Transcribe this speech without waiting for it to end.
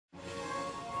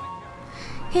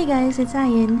Hey guys, it's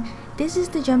Ayin. This is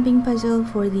the jumping puzzle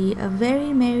for the A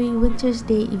Very Merry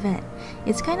Wintersday Event.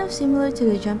 It's kind of similar to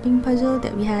the jumping puzzle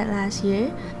that we had last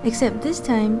year, except this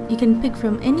time you can pick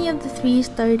from any of the 3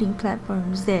 starting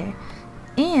platforms there.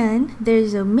 And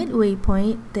there's a midway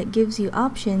point that gives you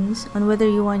options on whether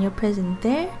you want your present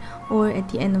there or at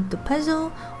the end of the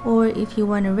puzzle, or if you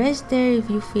want to rest there if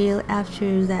you fail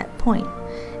after that point.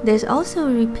 There's also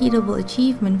a repeatable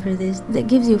achievement for this that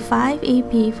gives you 5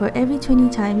 AP for every 20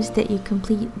 times that you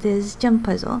complete this jump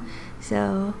puzzle.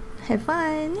 So, have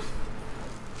fun!